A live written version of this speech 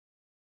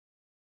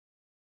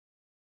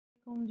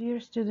Welcome, dear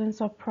students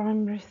of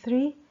Primary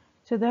 3.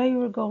 Today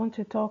we're going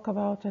to talk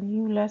about a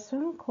new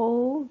lesson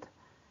called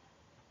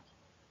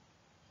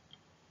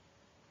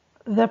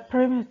the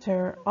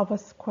perimeter of a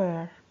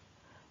square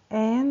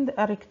and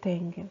a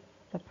rectangle.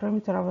 The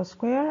perimeter of a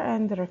square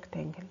and a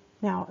rectangle.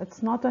 Now,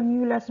 it's not a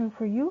new lesson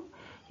for you.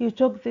 You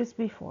took this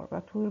before,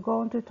 but we're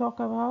going to talk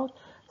about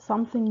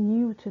something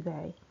new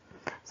today.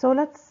 So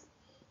let's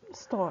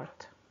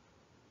start.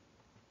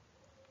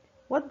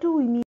 What do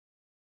we mean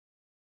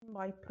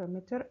by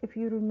perimeter? If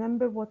you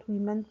remember what we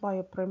meant by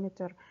a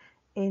perimeter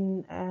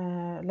in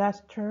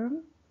last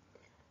term,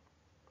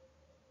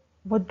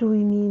 what do we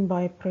mean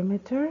by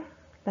perimeter?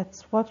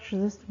 Let's watch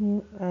this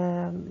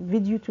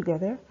video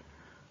together.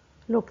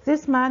 Look,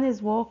 this man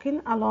is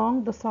walking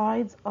along the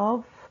sides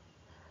of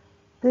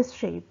this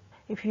shape.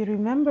 If you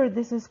remember,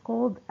 this is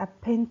called a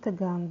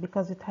pentagon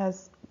because it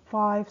has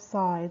 5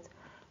 sides.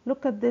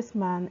 Look at this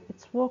man,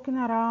 it's walking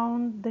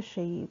around the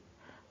shape.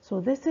 So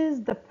this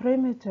is the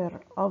perimeter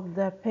of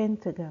the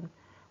pentagon.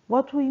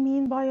 What we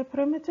mean by a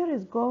perimeter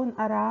is going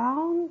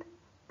around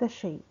the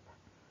shape.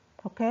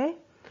 Okay?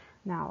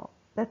 Now,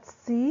 let's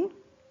see.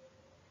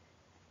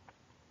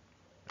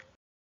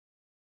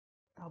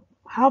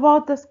 How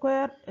about the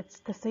square? It's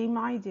the same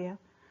idea.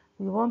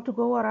 We want to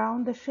go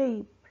around the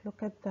shape.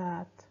 Look at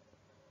that.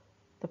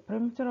 The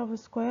perimeter of a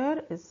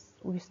square is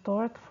we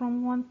start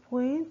from one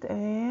point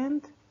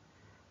and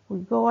we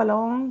go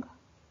along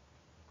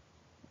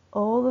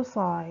all the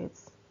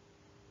sides.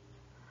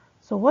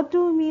 So what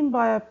do we mean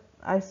by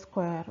a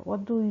square?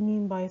 What do we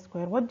mean by a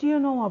square? What do you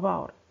know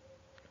about it?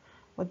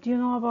 What do you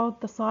know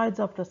about the sides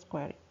of the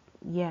square?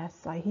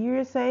 Yes, I hear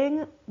you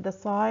saying the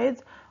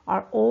sides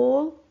are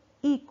all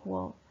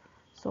equal.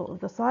 So if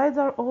the sides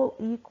are all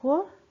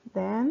equal,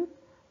 then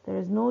there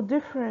is no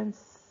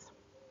difference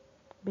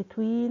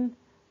between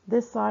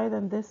this side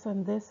and this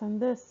and this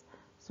and this.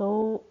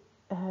 So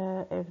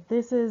if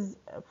this is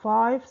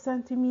 5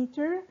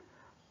 centimeter,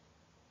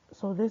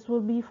 so this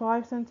will be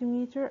 5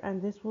 centimeter,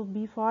 and this will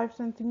be 5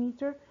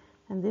 centimeter,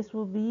 and this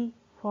will be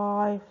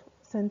 5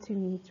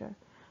 centimeter.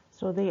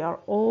 So they are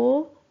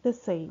all the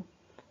same.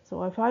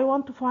 So if I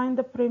want to find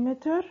the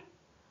perimeter,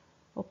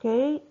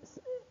 okay,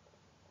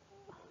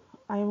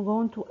 I am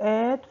going to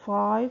add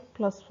 5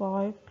 plus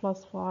 5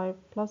 plus 5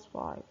 plus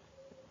 5.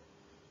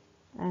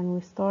 And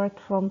we start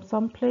from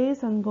some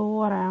place and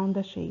go around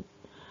the shape.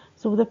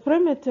 So the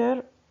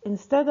perimeter,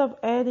 instead of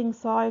adding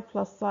side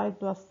plus side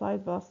plus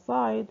side plus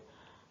side,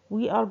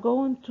 we are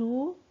going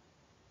to,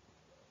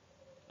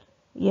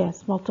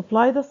 yes,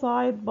 multiply the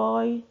side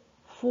by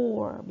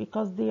 4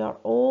 because they are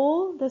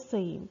all the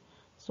same.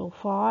 So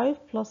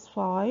 5 plus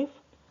 5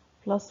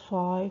 plus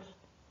 5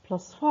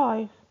 plus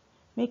 5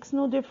 makes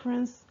no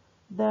difference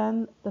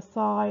than the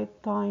side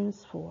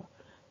times 4.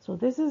 So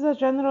this is a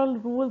general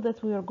rule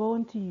that we are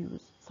going to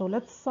use. So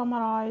let's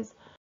summarize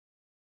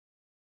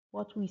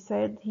what we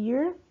said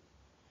here.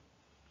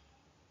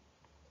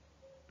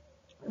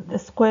 The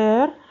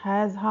square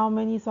has how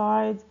many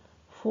sides?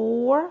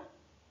 4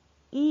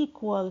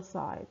 equal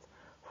sides.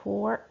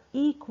 4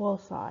 equal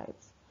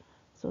sides.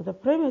 So the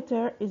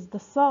perimeter is the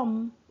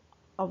sum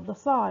of the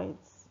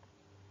sides.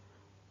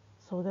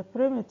 So the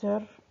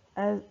perimeter,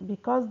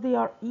 because they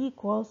are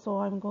equal, so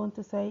I'm going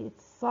to say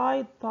it's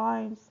side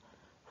times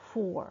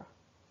 4.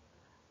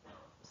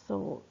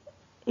 So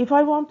if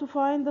I want to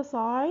find the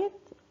side,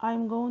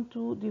 I'm going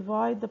to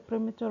divide the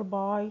perimeter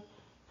by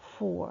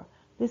 4.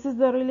 This is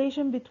the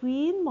relation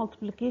between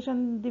multiplication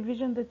and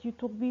division that you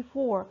took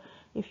before.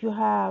 If you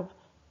have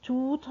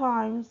 2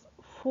 times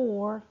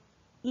 4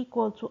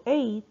 equal to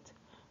 8,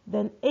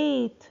 then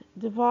 8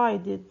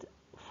 divided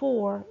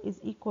 4 is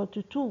equal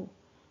to 2.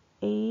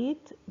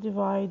 8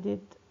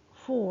 divided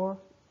 4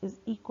 is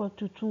equal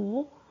to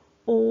 2,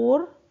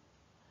 or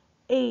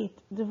 8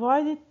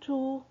 divided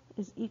 2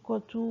 is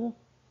equal to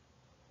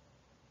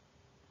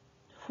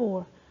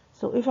 4.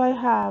 So if I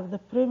have the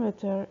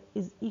perimeter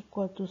is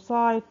equal to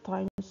side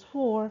times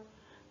 4,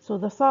 so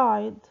the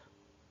side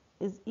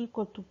is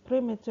equal to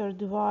perimeter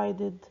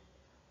divided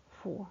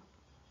 4.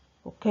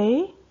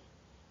 Okay?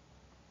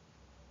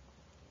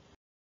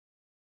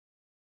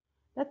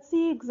 Let's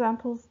see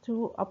examples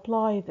to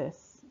apply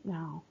this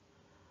now.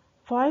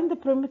 Find the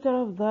perimeter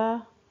of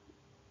the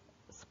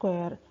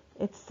square.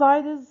 Its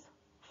side is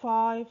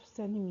 5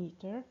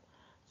 centimeter.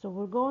 So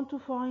we're going to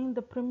find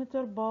the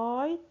perimeter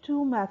by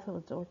 2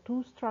 methods or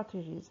 2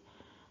 strategies.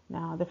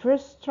 Now the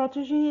first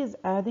strategy is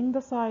adding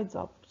the sides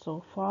up.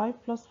 So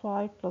 5 plus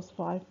 5 plus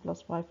 5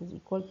 plus 5 is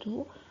equal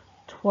to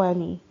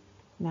 20.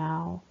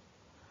 Now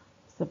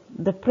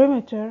the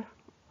perimeter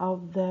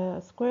of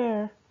the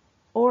square,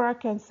 or I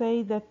can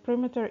say that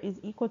perimeter is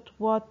equal to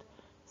what?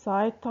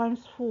 Side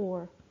times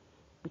 4.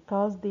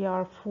 Because they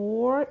are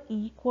 4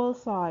 equal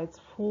sides.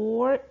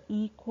 4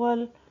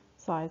 equal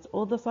sides.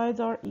 All the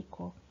sides are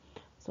equal.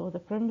 So the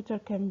perimeter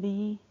can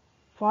be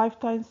 5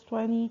 times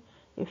 20.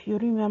 If you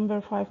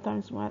remember, 5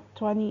 times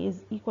 20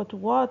 is equal to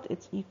what?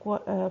 It's equal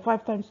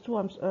 5 times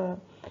 2.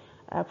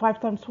 5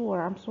 times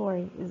 4. I'm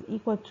sorry, is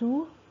equal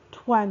to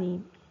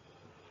 20.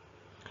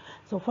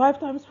 So 5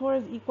 times 4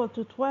 is equal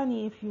to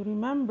 20. If you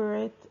remember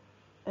it,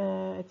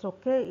 it's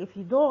okay. If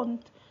you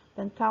don't,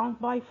 then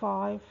count by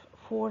 5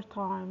 4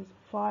 times.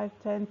 5,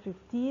 10,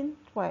 15,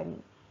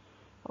 20.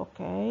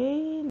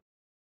 Okay,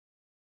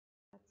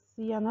 let's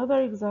see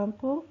another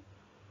example.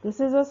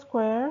 This is a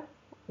square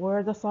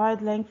where the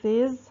side length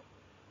is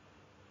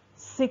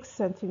 6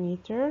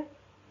 centimeter.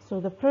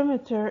 So the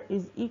perimeter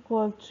is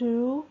equal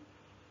to,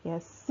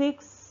 yes,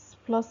 6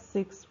 plus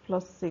 6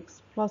 plus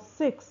 6 plus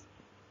 6,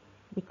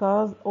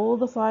 because all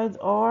the sides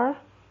are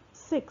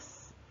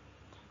 6.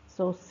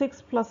 So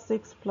 6 plus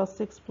 6 plus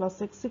 6 plus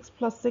 6, 6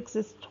 plus 6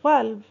 is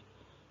 12.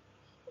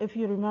 If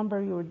you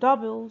remember your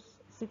doubles,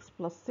 6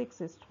 plus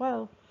 6 is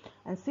 12,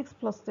 and 6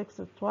 plus 6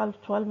 is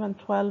 12. 12 and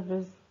 12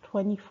 is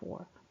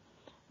 24.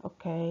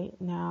 Okay,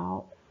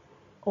 now,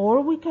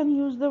 or we can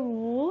use the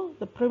rule,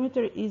 the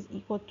perimeter is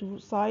equal to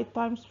side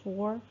times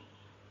 4.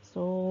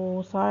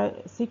 So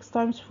 6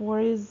 times 4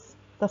 is,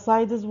 the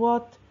side is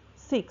what?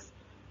 6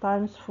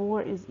 times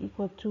 4 is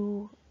equal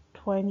to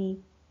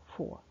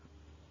 24.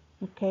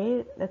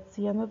 Okay, let's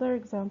see another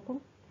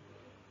example.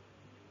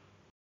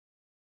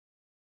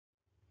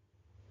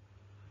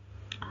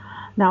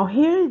 Now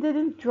here he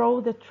didn't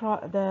draw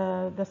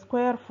the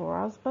square for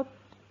us, but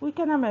we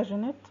can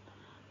imagine it.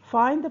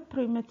 Find the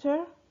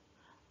perimeter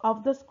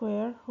of the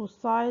square whose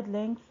side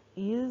length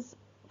is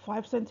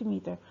 5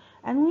 centimeter.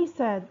 And we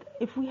said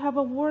if we have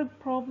a word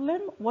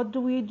problem, what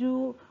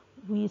do?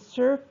 We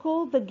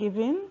circle the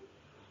given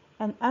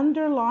and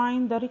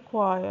underline the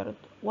required.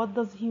 What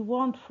does he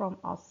want from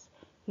us?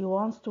 He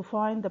wants to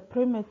find the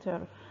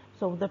perimeter.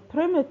 So the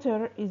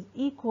perimeter is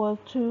equal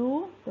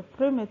to,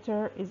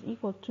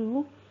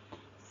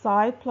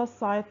 side plus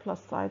side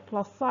plus side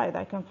plus side.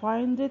 I can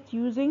find it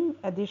using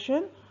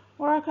addition,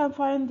 or I can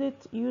find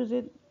it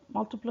using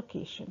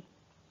multiplication.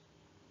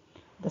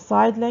 The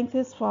side length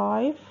is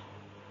 5.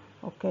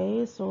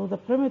 Okay, so the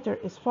perimeter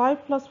is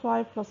 5 plus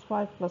 5 plus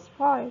 5 plus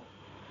 5.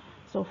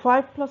 So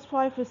 5 plus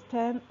 5 is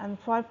 10, and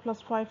 5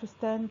 plus 5 is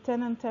 10.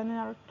 10 and 10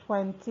 are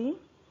 20.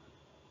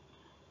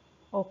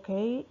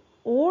 Okay,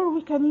 or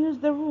we can use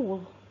the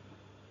rule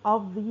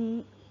of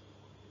the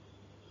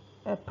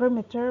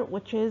perimeter,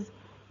 which is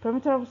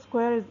perimeter of a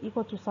square is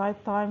equal to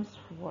side times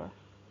 4.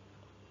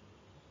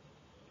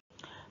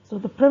 So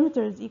the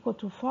perimeter is equal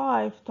to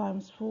 5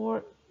 times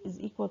 4 is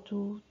equal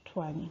to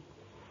 20.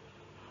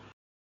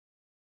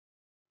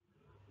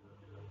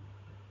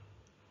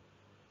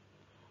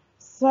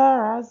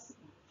 Sarah's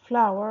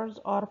flowers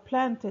are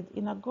planted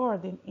in a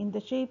garden in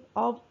the shape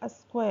of a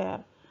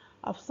square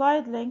of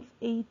side length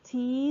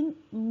 18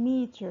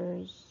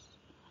 meters.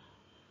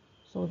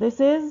 So this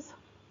is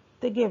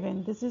the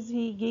given. This is,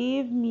 he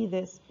gave me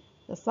this.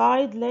 The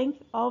side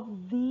length of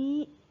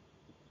the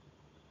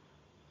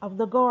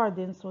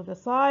garden. So the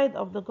side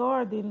of the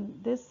garden,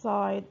 this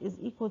side is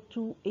equal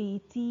to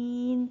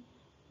 18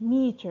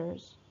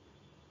 meters.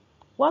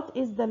 What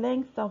is the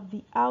length of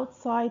the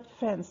outside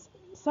fence?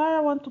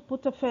 Sarah wants to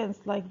put a fence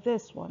like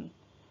this one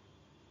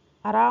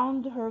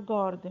around her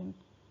garden,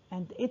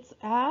 and it's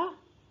a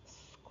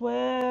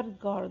square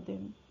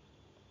garden.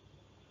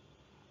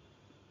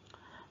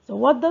 So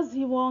what does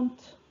he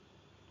want?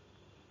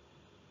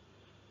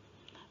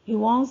 He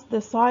wants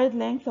the side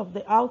length of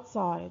the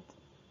outside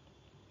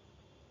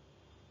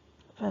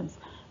fence.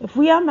 If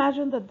we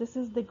imagine that this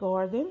is the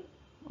garden,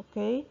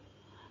 okay,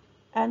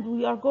 and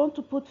we are going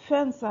to put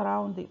fence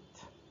around it,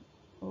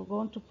 we're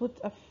going to put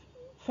a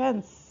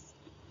fence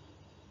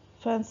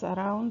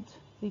around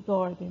the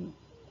garden,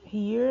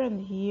 here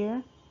and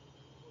here,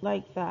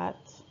 like that,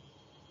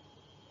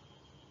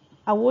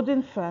 a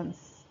wooden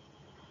fence,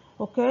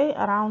 okay,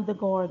 around the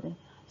garden.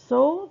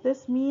 So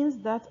this means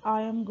that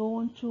I am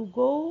going to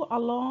go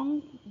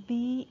along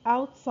the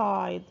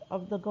outside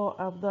of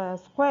the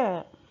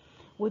square,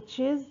 which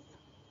is,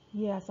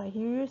 yes, I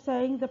hear you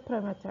saying the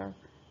perimeter.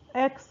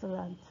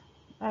 Excellent,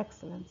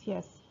 excellent,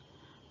 yes.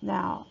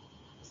 Now,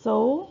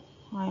 so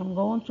I am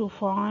going to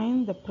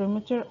find the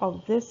perimeter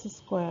of this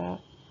square.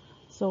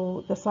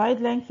 So the side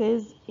length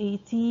is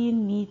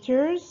 18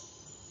 meters.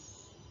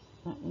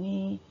 Let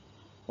me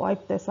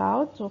wipe this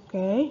out,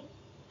 okay.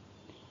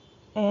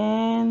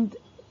 And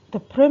the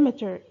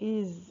perimeter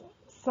is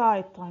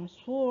side times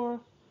 4,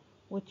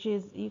 which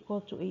is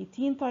equal to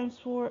 18 times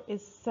 4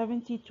 is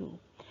 72.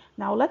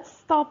 Now let's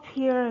stop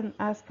here and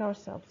ask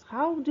ourselves,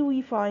 how do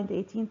we find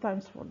 18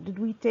 times 4? Did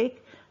we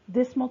take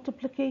this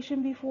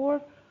multiplication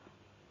before?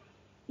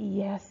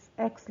 Yes,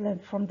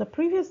 excellent. From the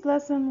previous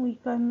lesson, we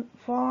can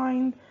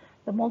find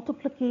the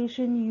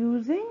multiplication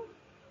using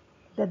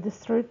the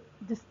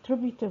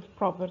distributive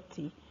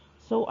property.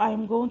 So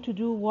I'm going to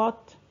do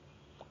what?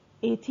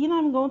 18,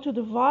 I'm going to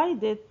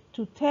divide it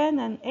to 10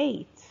 and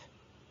 8.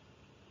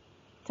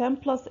 10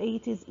 plus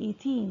 8 is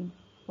 18,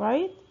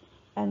 right?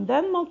 And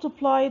then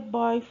multiply it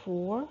by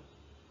 4.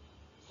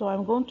 So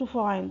I'm going to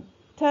find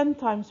 10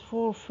 times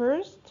 4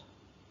 first,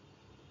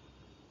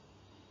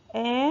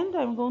 and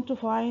I'm going to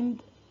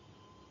find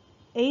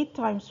 8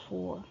 times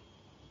 4.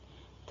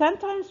 10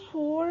 times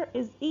 4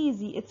 is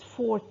easy, it's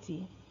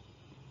 40.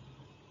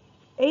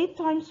 8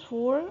 times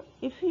 4,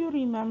 if you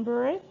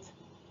remember it,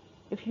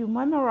 if you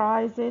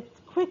memorize it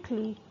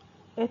quickly,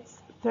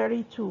 it's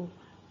 32.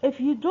 If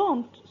you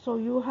don't, so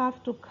you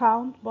have to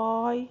count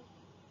by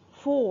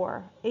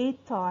 4,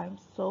 8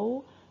 times.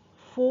 So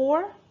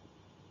 4,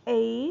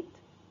 8,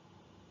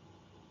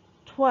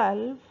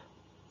 12,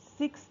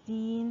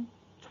 16,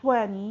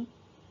 20,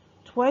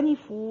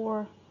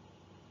 24,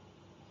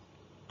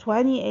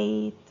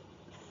 28,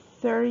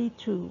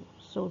 32.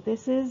 So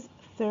this is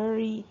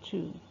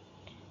 32.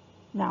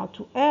 Now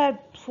to add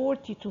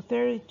 40 to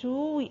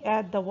 32, we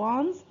add the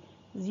ones.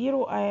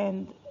 0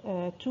 and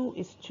 2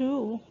 is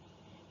 2,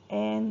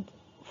 and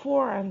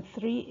 4 and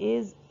 3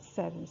 is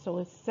 7. So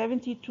it's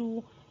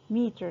 72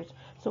 meters.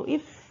 So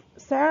if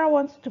Sarah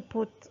wants to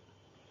put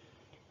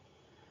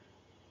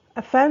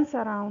a fence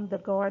around the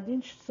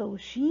garden, so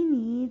she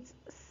needs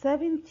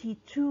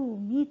 72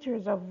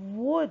 meters of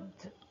wood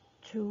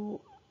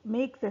to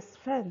make this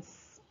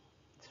fence.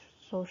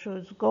 So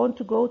she's going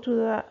to go to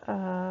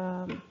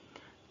the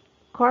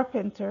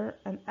carpenter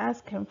and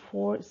ask him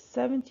for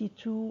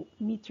 72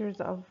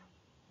 meters of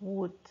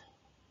wood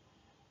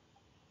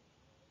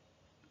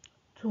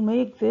to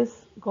make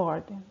this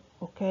garden.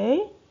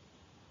 Okay,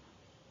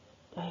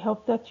 I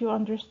hope that you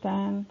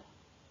understand.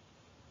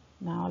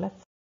 Now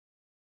let's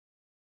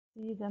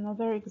see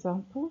another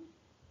example.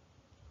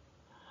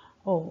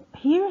 Oh,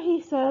 here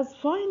he says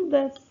find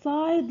the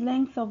side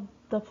length of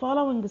the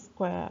following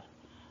square.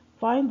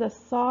 Find the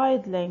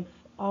side length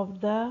of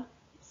the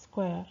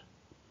square.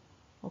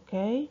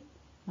 Okay,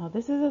 now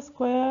this is a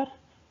square,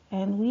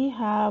 and we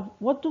have,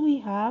 what do we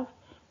have?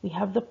 We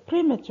have the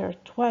perimeter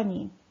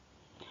 20.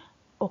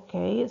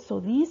 Okay, so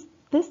this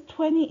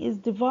 20 is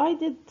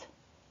divided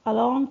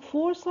along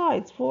 4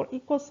 sides, 4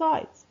 equal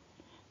sides.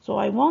 So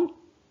I want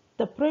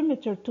the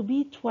perimeter to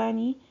be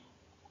 20,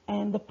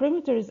 and the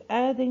perimeter is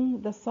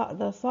adding the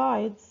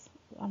sides,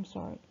 I'm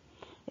sorry,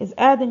 is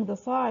adding the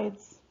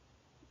sides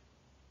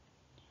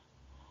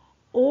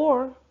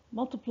or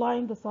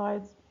multiplying the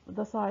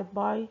side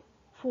by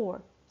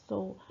 4.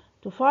 So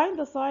to find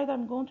the side,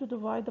 I'm going to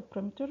divide the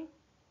perimeter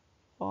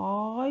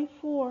by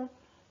 4.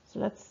 So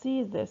let's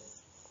see,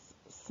 this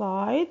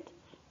side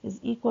is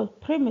equal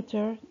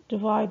perimeter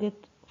divided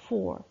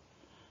 4.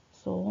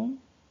 So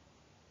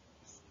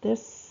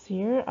this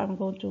here, I'm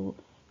going to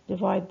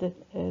divide the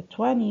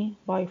 20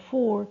 by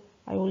 4.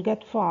 I will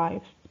get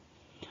 5.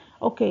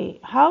 Okay,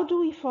 how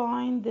do we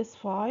find this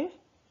 5?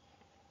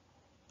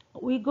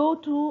 We go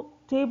to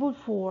table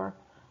 4,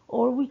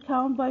 or we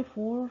count by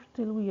 4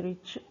 till we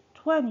reach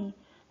 20.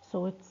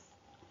 So it's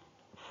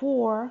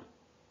 4,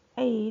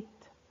 8,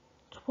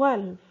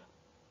 12,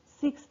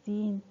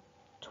 16,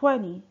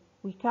 20.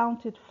 We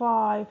counted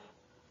 5.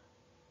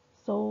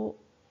 So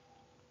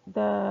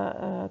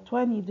the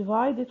 20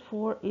 divided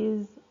 4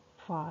 is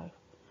 5.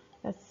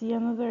 Let's see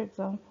another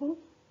example.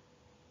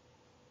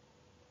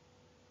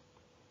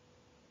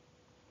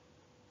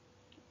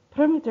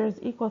 Perimeter is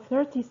equal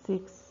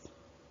 36.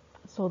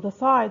 So the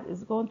side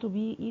is going to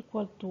be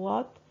equal to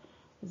what?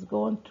 It's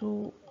going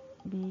to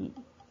be,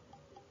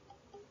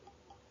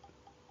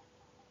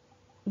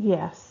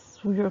 yes,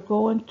 we are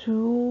going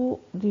to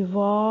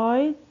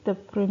divide the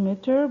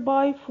perimeter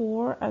by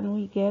 4 and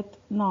we get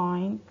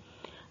 9.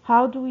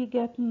 How do we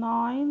get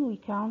 9? We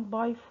count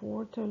by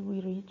 4 till we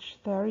reach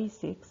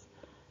 36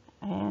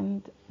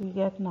 and we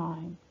get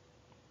 9.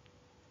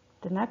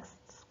 The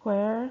next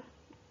square,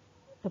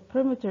 the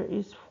perimeter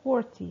is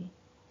 40.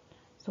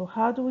 So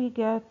how do we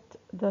get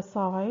the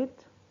side?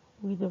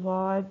 We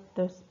divide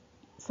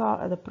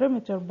the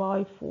perimeter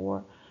by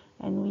 4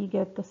 and we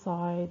get the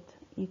side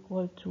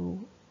equal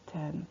to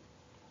 10.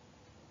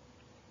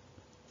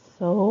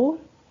 So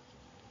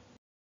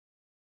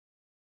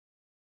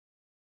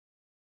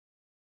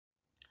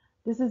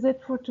this is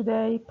it for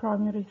today,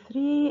 primary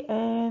 3,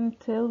 and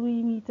till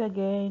we meet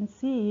again,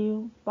 see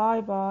you, bye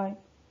bye.